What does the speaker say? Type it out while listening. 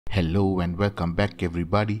Hello and welcome back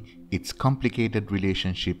everybody. It's Complicated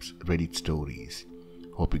Relationships Reddit Stories.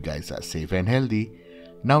 Hope you guys are safe and healthy.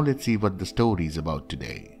 Now let's see what the story is about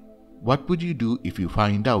today. What would you do if you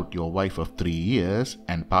find out your wife of 3 years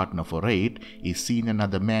and partner for 8 is seeing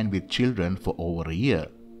another man with children for over a year?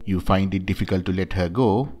 You find it difficult to let her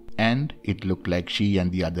go, and it looked like she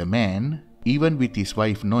and the other man, even with his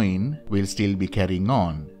wife knowing, will still be carrying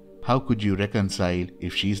on. How could you reconcile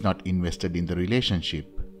if she's not invested in the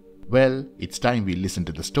relationship? Well, it's time we listen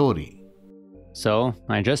to the story. So,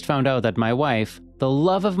 I just found out that my wife, the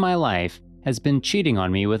love of my life, has been cheating on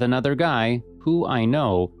me with another guy, who I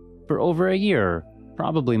know, for over a year,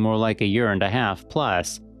 probably more like a year and a half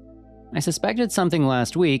plus. I suspected something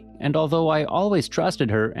last week, and although I always trusted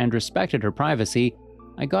her and respected her privacy,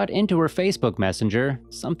 I got into her Facebook Messenger,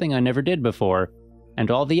 something I never did before, and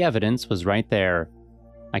all the evidence was right there.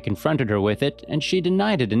 I confronted her with it, and she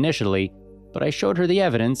denied it initially, but I showed her the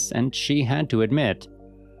evidence, and she had to admit.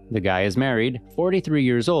 The guy is married, 43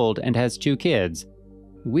 years old, and has 2 kids.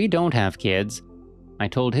 We don't have kids. I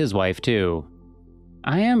told his wife too.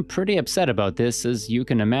 I am pretty upset about this, as you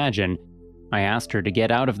can imagine. I asked her to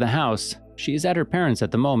get out of the house. She's at her parents'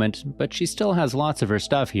 at the moment, but she still has lots of her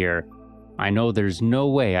stuff here. I know there's no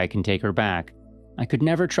way I can take her back. I could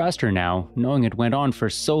never trust her now, knowing it went on for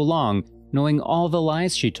so long, knowing all the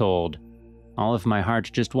lies she told. All of my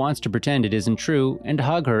heart just wants to pretend it isn't true and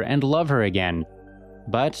hug her and love her again.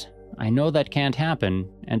 But I know that can't happen,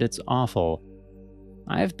 and it's awful.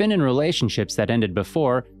 I've been in relationships that ended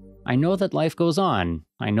before. I know that life goes on.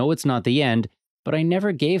 I know it's not the end, but I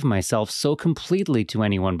never gave myself so completely to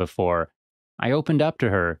anyone before. I opened up to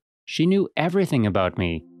her. She knew everything about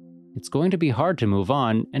me. It's going to be hard to move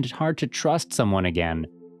on, and it's hard to trust someone again.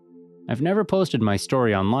 I've never posted my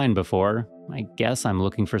story online before. I guess I'm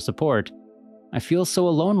looking for support. I feel so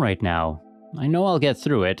alone right now. I know I'll get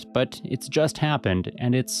through it, but it's just happened,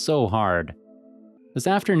 and it's so hard. This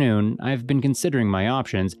afternoon, I've been considering my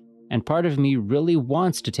options, and part of me really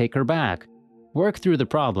wants to take her back, work through the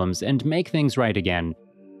problems, and make things right again.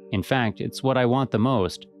 In fact, it's what I want the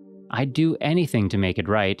most. I'd do anything to make it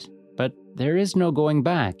right, but there is no going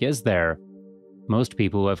back, is there? Most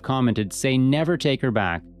people who have commented say never take her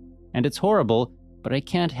back, and it's horrible, but I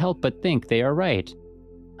can't help but think they are right.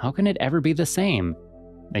 How can it ever be the same?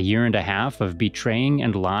 A year and a half of betraying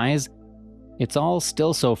and lies? It's all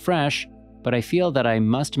still so fresh, but I feel that I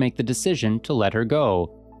must make the decision to let her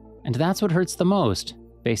go. And that's what hurts the most,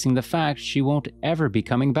 facing the fact she won't ever be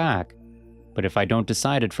coming back. But if I don't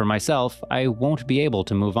decide it for myself, I won't be able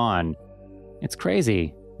to move on. It's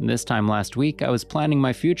crazy. This time last week, I was planning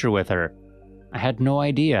my future with her. I had no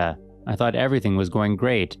idea. I thought everything was going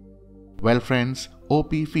great. Well friends,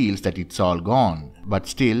 OP feels that it's all gone, but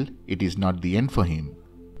still, it is not the end for him.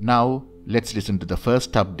 Now, let's listen to the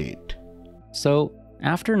first update. So,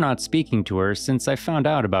 after not speaking to her since I found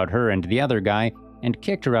out about her and the other guy and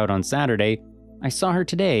kicked her out on Saturday, I saw her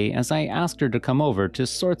today as I asked her to come over to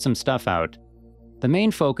sort some stuff out. The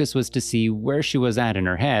main focus was to see where she was at in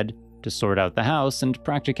her head, to sort out the house and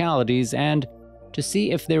practicalities, and to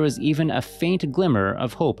see if there was even a faint glimmer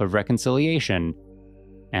of hope of reconciliation.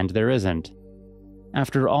 And there isn't.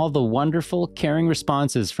 After all the wonderful, caring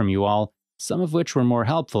responses from you all, some of which were more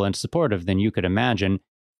helpful and supportive than you could imagine,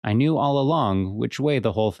 I knew all along which way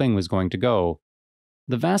the whole thing was going to go.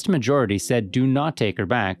 The vast majority said do not take her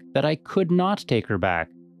back, that I could not take her back.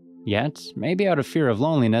 Yet, maybe out of fear of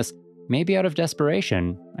loneliness, maybe out of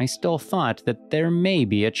desperation, I still thought that there may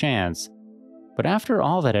be a chance. But after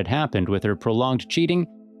all that had happened with her prolonged cheating,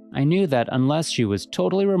 I knew that unless she was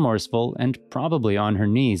totally remorseful and probably on her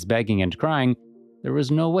knees begging and crying, there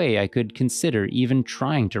was no way I could consider even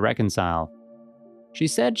trying to reconcile. She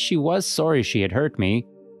said she was sorry she had hurt me,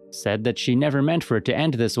 said that she never meant for it to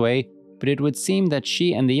end this way, but it would seem that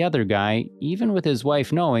she and the other guy, even with his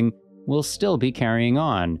wife knowing, will still be carrying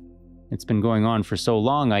on. It's been going on for so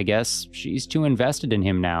long, I guess, she's too invested in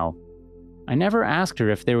him now. I never asked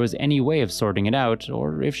her if there was any way of sorting it out,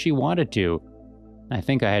 or if she wanted to. I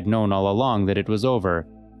think I had known all along that it was over.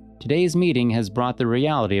 Today's meeting has brought the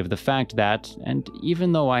reality of the fact that, and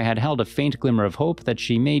even though I had held a faint glimmer of hope that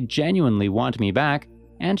she may genuinely want me back,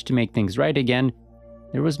 and to make things right again,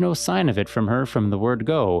 there was no sign of it from her from the word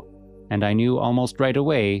go, and I knew almost right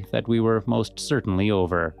away that we were most certainly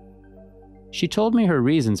over. She told me her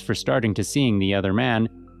reasons for starting to seeing the other man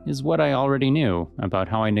is what I already knew about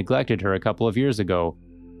how I neglected her a couple of years ago.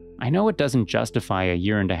 I know it doesn't justify a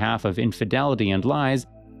year and a half of infidelity and lies,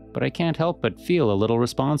 but I can't help but feel a little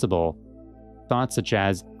responsible. Thoughts such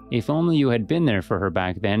as, if only you had been there for her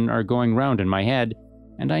back then, are going round in my head,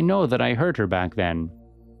 and I know that I hurt her back then.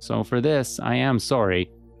 So for this, I am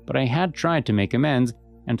sorry, but I had tried to make amends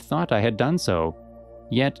and thought I had done so.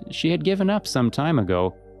 Yet she had given up some time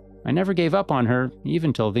ago. I never gave up on her,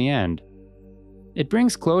 even till the end. It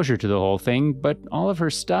brings closure to the whole thing, but all of her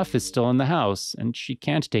stuff is still in the house, and she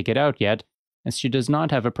can't take it out yet, as she does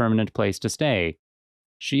not have a permanent place to stay.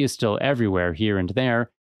 She is still everywhere here and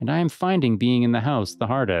there, and I am finding being in the house the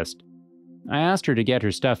hardest. I asked her to get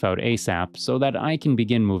her stuff out ASAP so that I can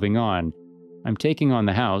begin moving on. I'm taking on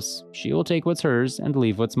the house, she will take what's hers and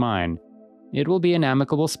leave what's mine. It will be an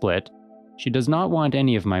amicable split. She does not want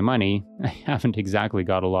any of my money. I haven't exactly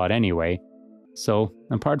got a lot anyway. So,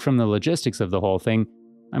 apart from the logistics of the whole thing,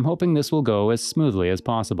 I'm hoping this will go as smoothly as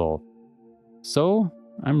possible. So,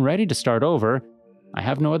 I'm ready to start over. I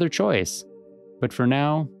have no other choice. But for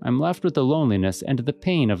now, I'm left with the loneliness and the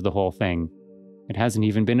pain of the whole thing. It hasn't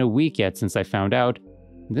even been a week yet since I found out.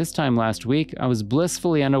 This time last week, I was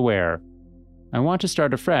blissfully unaware. I want to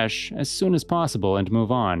start afresh as soon as possible and move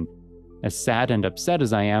on. As sad and upset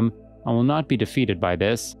as I am, I will not be defeated by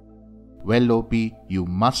this. Well, OP, you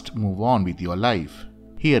must move on with your life.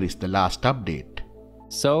 Here is the last update.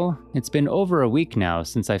 So, it's been over a week now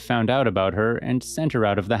since I found out about her and sent her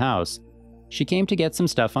out of the house. She came to get some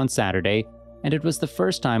stuff on Saturday, and it was the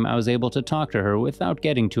first time I was able to talk to her without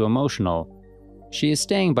getting too emotional. She is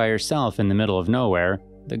staying by herself in the middle of nowhere.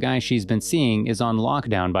 The guy she's been seeing is on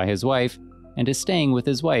lockdown by his wife, and is staying with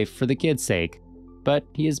his wife for the kids' sake. But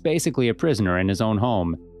he is basically a prisoner in his own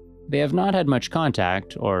home. They have not had much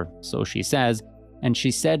contact, or so she says, and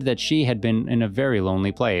she said that she had been in a very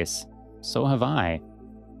lonely place. So have I.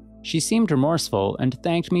 She seemed remorseful and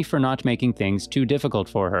thanked me for not making things too difficult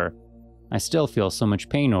for her. I still feel so much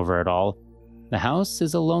pain over it all. The house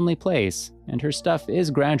is a lonely place, and her stuff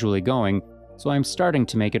is gradually going, so I'm starting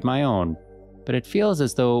to make it my own. But it feels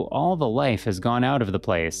as though all the life has gone out of the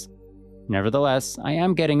place. Nevertheless, I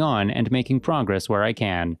am getting on and making progress where I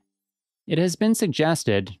can. It has been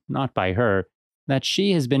suggested, not by her, that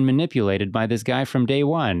she has been manipulated by this guy from day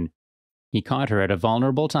one. He caught her at a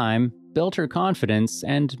vulnerable time, built her confidence,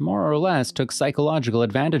 and more or less took psychological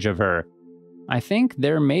advantage of her. I think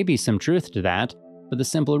there may be some truth to that, for the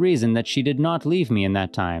simple reason that she did not leave me in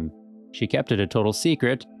that time. She kept it a total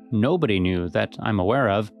secret. Nobody knew that I'm aware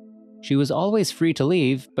of. She was always free to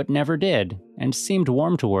leave, but never did, and seemed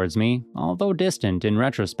warm towards me, although distant in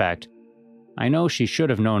retrospect. I know she should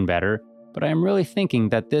have known better, but I am really thinking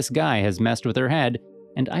that this guy has messed with her head,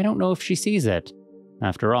 and I don't know if she sees it.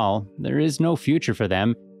 After all, there is no future for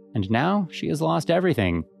them, and now she has lost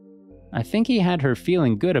everything. I think he had her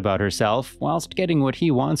feeling good about herself whilst getting what he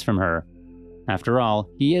wants from her. After all,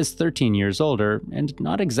 he is 13 years older, and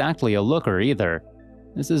not exactly a looker either.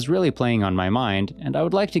 This is really playing on my mind, and I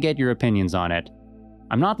would like to get your opinions on it.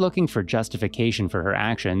 I'm not looking for justification for her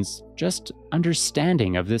actions, just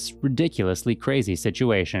understanding of this ridiculously crazy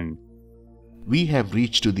situation. We have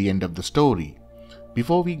reached to the end of the story.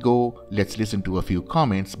 Before we go, let's listen to a few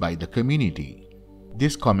comments by the community.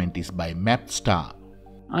 This comment is by MapStar.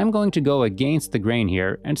 I'm going to go against the grain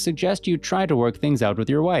here and suggest you try to work things out with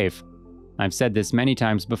your wife. I've said this many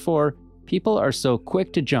times before, people are so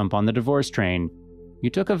quick to jump on the divorce train. You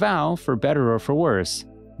took a vow for better or for worse.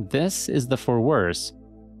 This is the for worse.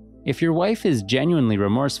 If your wife is genuinely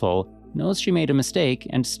remorseful, knows she made a mistake,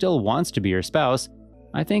 and still wants to be your spouse,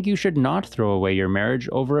 I think you should not throw away your marriage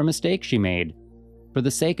over a mistake she made. For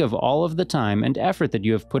the sake of all of the time and effort that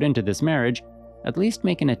you have put into this marriage, at least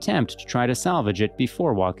make an attempt to try to salvage it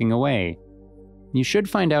before walking away. You should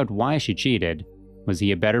find out why she cheated. Was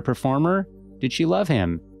he a better performer? Did she love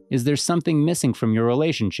him? Is there something missing from your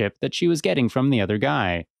relationship that she was getting from the other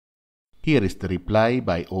guy? Here is the reply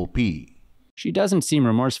by OP. She doesn't seem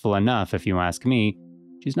remorseful enough, if you ask me.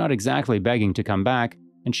 She's not exactly begging to come back,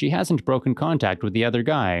 and she hasn't broken contact with the other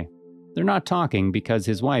guy. They're not talking because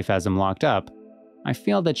his wife has him locked up. I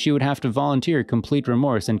feel that she would have to volunteer complete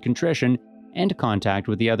remorse and contrition, end contact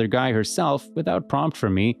with the other guy herself without prompt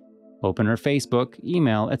from me, open her Facebook,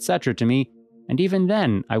 email, etc. to me, and even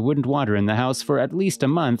then I wouldn't want her in the house for at least a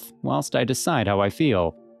month whilst I decide how I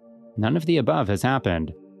feel. None of the above has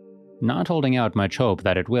happened. Not holding out much hope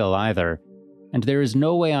that it will either. And there is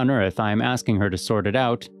no way on earth I am asking her to sort it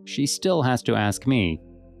out. She still has to ask me.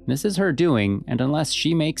 This is her doing, and unless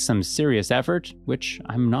she makes some serious effort, which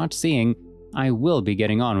I'm not seeing, I will be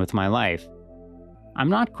getting on with my life. I'm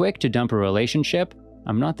not quick to dump a relationship.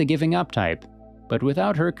 I'm not the giving up type. But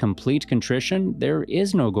without her complete contrition, there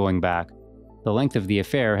is no going back. The length of the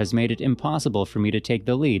affair has made it impossible for me to take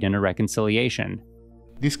the lead in a reconciliation.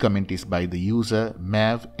 This comment is by the user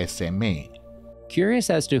MavSMA. Curious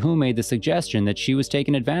as to who made the suggestion that she was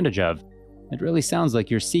taken advantage of. It really sounds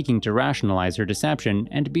like you're seeking to rationalize her deception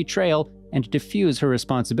and betrayal and diffuse her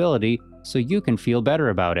responsibility so you can feel better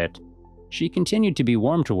about it. She continued to be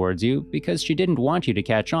warm towards you because she didn't want you to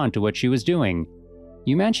catch on to what she was doing.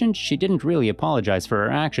 You mentioned she didn't really apologize for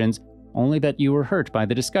her actions, only that you were hurt by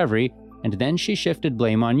the discovery, and then she shifted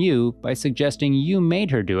blame on you by suggesting you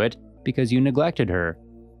made her do it because you neglected her.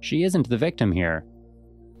 She isn't the victim here.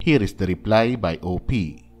 Here is the reply by OP.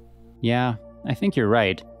 Yeah, I think you're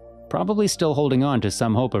right. Probably still holding on to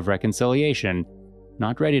some hope of reconciliation.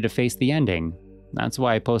 Not ready to face the ending. That's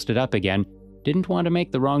why I posted up again. Didn't want to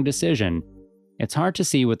make the wrong decision. It's hard to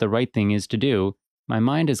see what the right thing is to do. My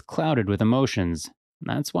mind is clouded with emotions.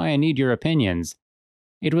 That's why I need your opinions.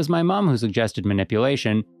 It was my mom who suggested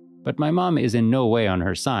manipulation, but my mom is in no way on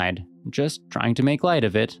her side. Just trying to make light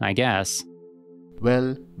of it, I guess.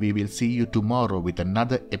 Well, we will see you tomorrow with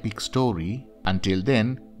another epic story. Until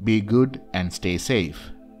then, be good and stay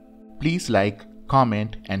safe. Please like,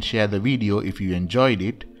 comment and share the video if you enjoyed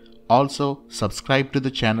it. Also, subscribe to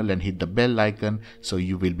the channel and hit the bell icon so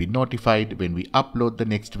you will be notified when we upload the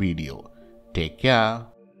next video. Take care.